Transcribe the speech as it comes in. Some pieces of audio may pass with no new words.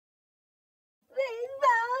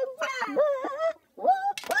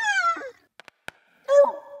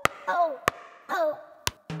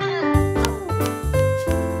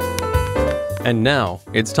And now,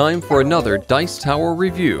 it's time for another Dice Tower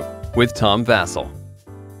review with Tom Vasel.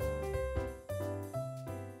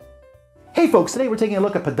 Hey folks, today we're taking a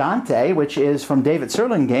look at Panda, which is from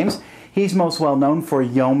Sirlin Games. He's most well known for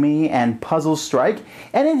Yomi and Puzzle Strike,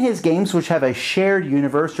 and in his games, which have a shared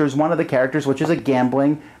universe, there's one of the characters which is a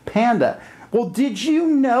gambling panda. Well, did you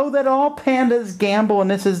know that all pandas gamble,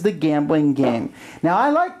 and this is the gambling game? Now, I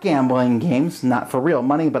like gambling games, not for real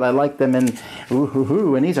money, but I like them in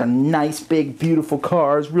ooh-hoo-hoo, and these are nice, big, beautiful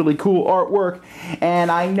cars, really cool artwork,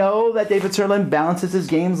 and I know that Sirlin balances his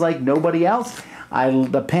games like nobody else.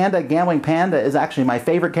 The Panda, Gambling Panda, is actually my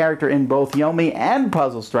favorite character in both Yomi and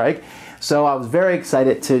Puzzle Strike, so I was very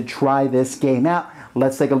excited to try this game out.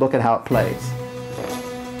 Let's take a look at how it plays.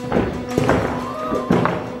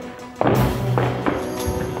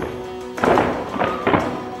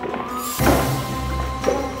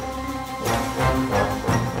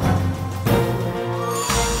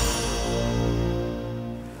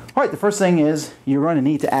 Alright, the first thing is you're going to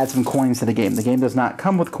need to add some coins to the game. The game does not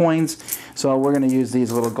come with coins, so we're going to use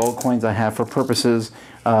these little gold coins I have for purposes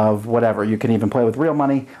of whatever. You can even play with real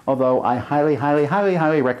money, although I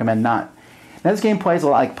highly recommend not. Now this game plays a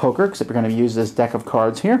lot like poker, except we're going to use this deck of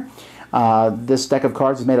cards here. This deck of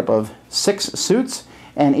cards is made up of 6 suits,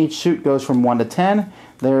 and each suit goes from 1 to 10.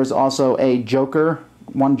 There's also a joker,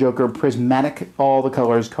 one joker prismatic, all the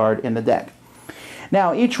colors card in the deck.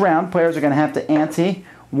 Now each round, players are going to have to ante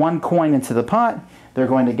 1 coin into the pot. They're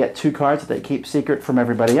going to get 2 cards that they keep secret from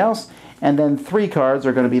everybody else, and then 3 cards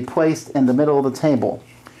are going to be placed in the middle of the table.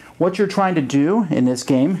 What you're trying to do in this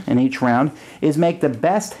game, in each round, is make the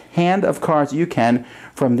best hand of cards you can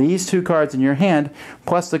from these 2 cards in your hand,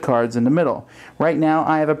 plus the cards in the middle. Right now,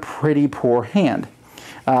 I have a pretty poor hand.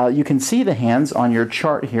 You can see the hands on your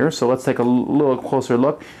chart here, so let's take a little closer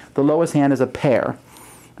look. The lowest hand is a pair.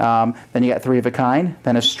 Then you got 3 of a kind,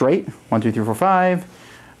 then a straight, 1, 2, 3, 4, 5,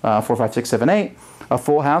 4, 5, 6, 7, 8, a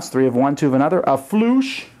full house, 3 of one, 2 of another, a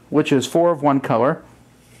floosh, which is 4 of one color,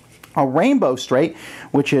 a rainbow straight,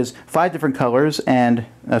 which is 5 different colors and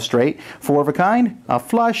a straight, 4 of a kind, a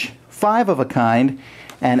flush, 5 of a kind,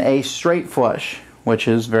 and a straight flush, which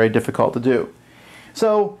is very difficult to do.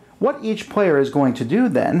 So what each player is going to do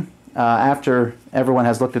then, after everyone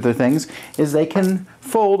has looked at their things, is they can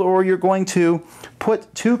fold, or you're going to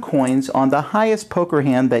put 2 coins on the highest poker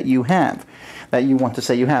hand that you have, that you want to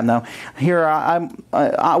say you have. Now, here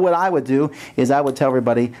what I would do is I would tell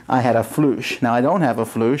everybody I had a floosh. Now, I don't have a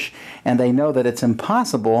floosh, and they know that it's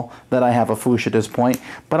impossible that I have a floosh at this point,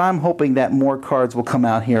 but I'm hoping that more cards will come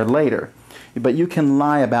out here later. But you can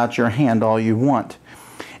lie about your hand all you want.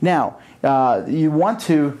 Now, you want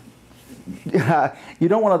to you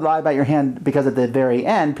don't want to lie about your hand, because at the very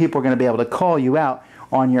end, people are going to be able to call you out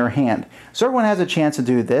on your hand. So everyone has a chance to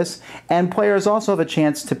do this, and players also have a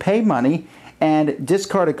chance to pay money and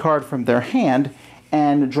discard a card from their hand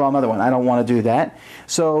and draw another one. I don't want to do that.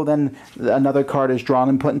 So then another card is drawn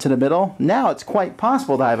and put into the middle. Now it's quite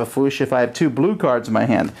possible that I have a floosh if I have 2 blue cards in my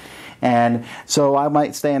hand. And so I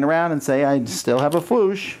might stand around and say I still have a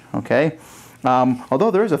floosh, okay?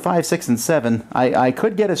 Although there is a 5, 6, and 7, I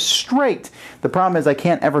could get a straight. The problem is I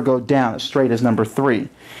can't ever go down. A straight is number 3.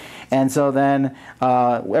 And so then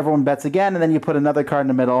everyone bets again, and then you put another card in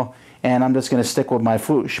the middle, and I'm just going to stick with my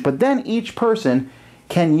floosh. But then each person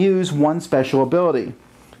can use one special ability.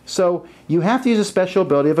 So you have to use a special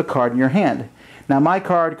ability of a card in your hand. Now my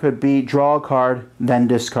card could be draw a card, then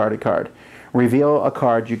discard a card. Reveal a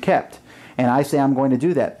card you kept. And I say I'm going to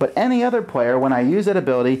do that. But any other player, when I use that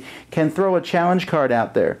ability, can throw a challenge card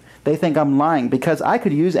out there. They think I'm lying, because I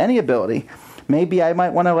could use any ability. Maybe I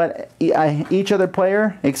might want to let each other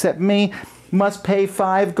player, except me, must pay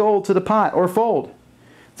 5 gold to the pot or fold.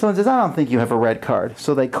 Someone says, I don't think you have a red card.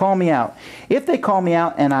 So they call me out. If they call me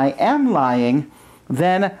out and I am lying,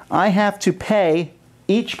 then I have to pay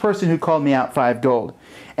each person who called me out 5 gold.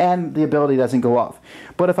 And the ability doesn't go off.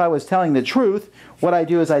 But if I was telling the truth, what I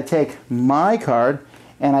do is I take my card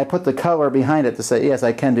and I put the color behind it to say, yes,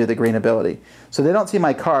 I can do the green ability. So they don't see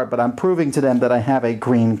my card, but I'm proving to them that I have a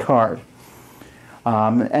green card.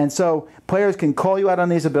 And so players can call you out on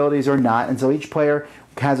these abilities or not, and so each player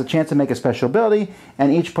has a chance to make a special ability,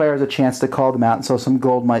 and each player has a chance to call them out, and so some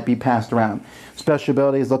gold might be passed around. Special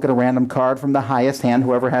abilities: look at a random card from the highest hand,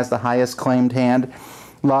 whoever has the highest claimed hand.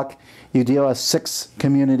 Luck, you deal a 6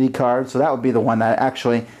 community card, so that would be the one that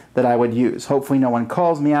I would use. Hopefully no one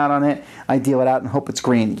calls me out on it. I deal it out and hope it's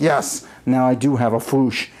green. Yes, now I do have a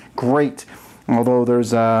floosh. Great. Although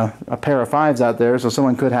there's a pair of 5s out there, so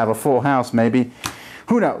someone could have a full house maybe.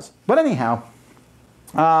 Who knows? But anyhow,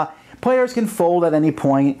 players can fold at any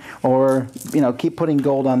point or, keep putting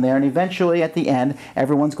gold on there. And eventually, at the end,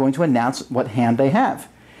 everyone's going to announce what hand they have.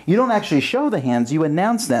 You don't actually show the hands, you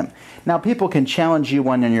announce them. Now, people can challenge you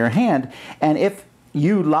one in your hand, and if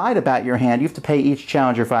you lied about your hand, you have to pay each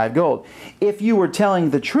challenger 5 gold. If you were telling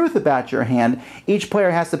the truth about your hand, each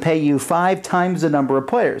player has to pay you 5 times the number of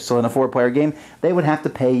players. So in a 4-player game, they would have to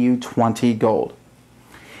pay you 20 gold.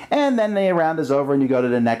 And then the round is over and you go to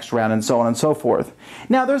the next round and so on and so forth.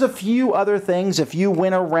 Now there's a few other things. If you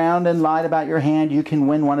win a round and lied about your hand, you can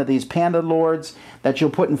win one of these Panda Lords that you'll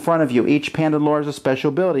put in front of you. Each Panda Lord is a special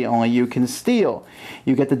ability only you can steal.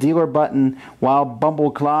 You get the dealer button while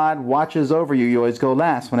Bumbleclad watches over you. You always go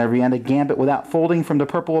last. Whenever you end a gambit without folding from the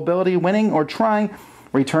purple ability, winning or trying,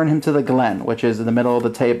 return him to the Glen, which is in the middle of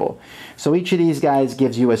the table. So each of these guys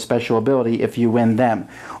gives you a special ability if you win them.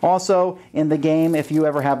 Also, in the game, if you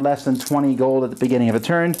ever have less than 20 gold at the beginning of a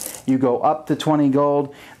turn, you go up to 20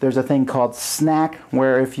 gold. There's a thing called Snack,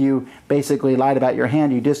 where if you basically lied about your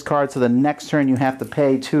hand, you discard, so the next turn you have to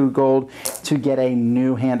pay 2 gold to get a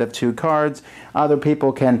new hand of 2 cards. Other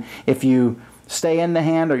people can, if you stay in the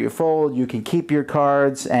hand or you fold, you can keep your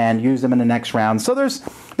cards and use them in the next round. So there's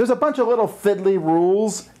a bunch of little fiddly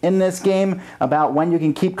rules in this game about when you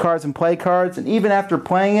can keep cards and play cards, and even after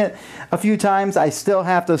playing it a few times, I still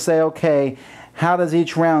have to say, okay, how does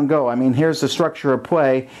each round go? I mean, here's the structure of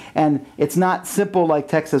play, and it's not simple like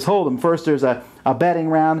Texas Hold'em. First there's a betting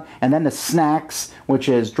round, and then the snacks, which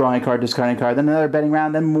is drawing a card, discarding a card, then another betting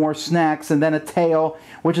round, then more snacks, and then a tail,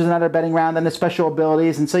 which is another betting round, then the special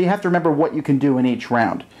abilities, and so you have to remember what you can do in each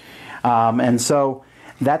round. And so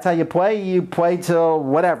that's how you play. You play till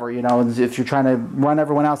whatever, if you're trying to run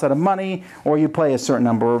everyone else out of money, or you play a certain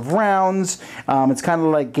number of rounds. It's kind of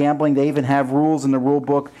like gambling. They even have rules in the rule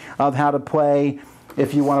book of how to play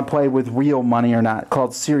if you want to play with real money or not,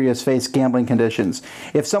 called serious face gambling conditions.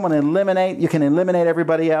 If someone you can eliminate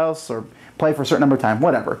everybody else or play for a certain number of time,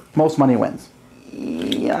 whatever. Most money wins.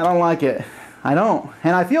 Yeah, I don't like it. I don't.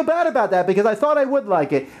 And I feel bad about that because I thought I would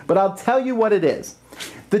like it, but I'll tell you what it is.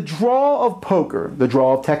 The draw of poker, the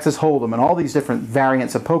draw of Texas Hold'em, and all these different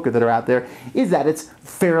variants of poker that are out there, is that it's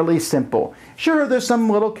fairly simple. Sure, there's some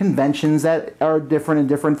little conventions that are different in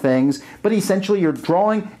different things, but essentially you're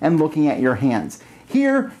drawing and looking at your hands.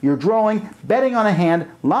 Here, you're drawing, betting on a hand,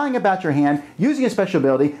 lying about your hand, using a special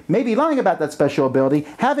ability, maybe lying about that special ability,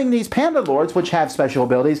 having these Panda Lords, which have special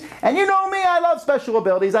abilities, and you know me, I love special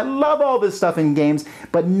abilities, I love all this stuff in games,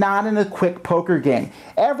 but not in a quick poker game.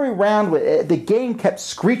 Every round, the game kept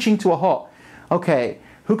screeching to a halt. Okay,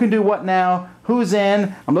 who can do what now? Who's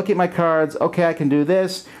in? I'm looking at my cards. Okay, I can do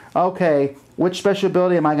this. Okay, which special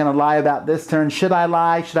ability am I going to lie about this turn? Should I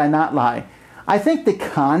lie? Should I not lie? I think the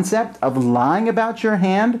concept of lying about your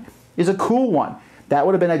hand is a cool one. That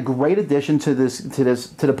would have been a great addition to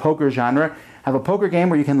the poker genre. Have a poker game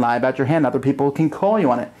where you can lie about your hand. Other people can call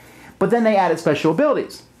you on it. But then they added special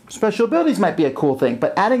abilities. Special abilities might be a cool thing,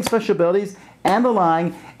 but adding special abilities and the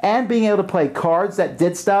lying and being able to play cards that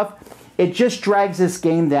did stuff, it just drags this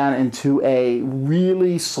game down into a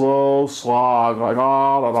really slow slog, like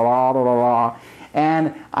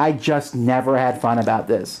and I just never had fun about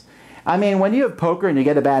this. I mean, when you have poker and you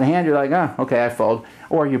get a bad hand, you're like, oh, okay, I fold.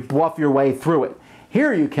 Or you bluff your way through it.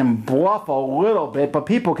 Here you can bluff a little bit, but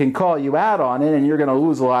people can call you out on it and you're going to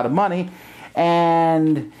lose a lot of money.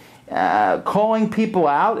 And calling people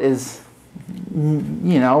out is,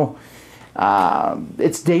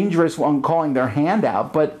 it's dangerous when calling their hand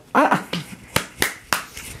out, but I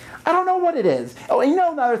don't know what it is. Oh, and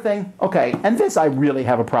another thing, okay, and this I really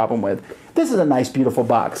have a problem with. This is a nice, beautiful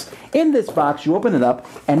box. In this box, you open it up,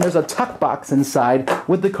 and there's a tuck box inside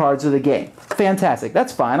with the cards of the game. Fantastic.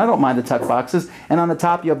 That's fine. I don't mind the tuck boxes. And on the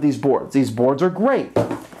top, you have these boards. These boards are great.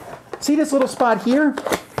 See this little spot here?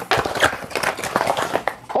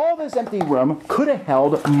 All this empty room could have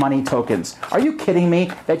held money tokens. Are you kidding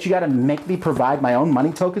me that you got to make me provide my own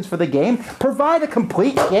money tokens for the game? Provide a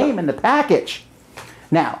complete game in the package.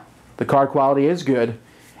 Now, the card quality is good.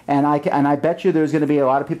 And I bet you there's going to be a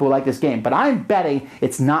lot of people who like this game. But I'm betting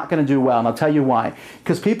it's not going to do well, and I'll tell you why.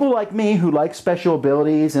 Because people like me who like special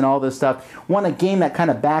abilities and all this stuff want a game that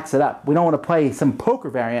kind of backs it up. We don't want to play some poker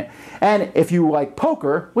variant. And if you like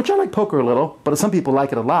poker, which I like poker a little, but some people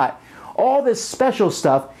like it a lot, all this special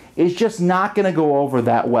stuff is just not going to go over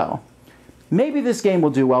that well. Maybe this game will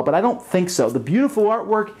do well, but I don't think so. The beautiful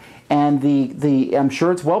artwork and I'm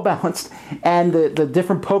sure it's well balanced, and the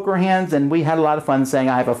different poker hands, and we had a lot of fun saying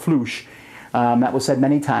I have a floosh. That was said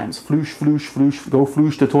many times. Floosh, floosh, floosh, go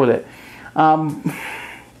floosh the toilet.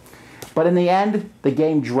 But in the end, the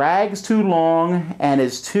game drags too long and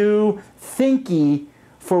is too thinky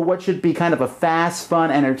for what should be kind of a fast, fun,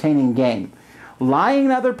 entertaining game. Lying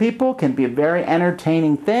to other people can be a very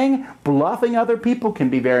entertaining thing. Bluffing other people can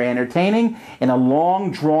be very entertaining. In a long,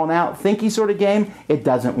 drawn-out, thinky sort of game, it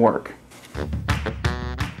doesn't work.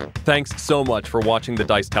 Thanks so much for watching the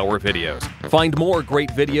Dice Tower videos. Find more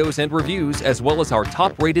great videos and reviews as well as our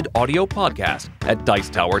top-rated audio podcast at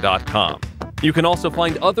Dicetower.com. You can also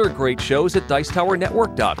find other great shows at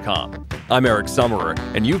Dicetowernetwork.com. I'm Eric Summerer,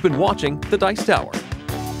 and you've been watching The Dice Tower.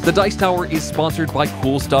 The Dice Tower is sponsored by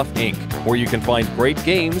Cool Stuff Inc., where you can find great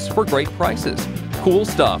games for great prices. Cool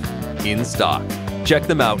stuff in stock. Check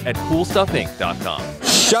them out at CoolStuffInc.com.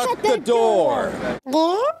 Shut the door!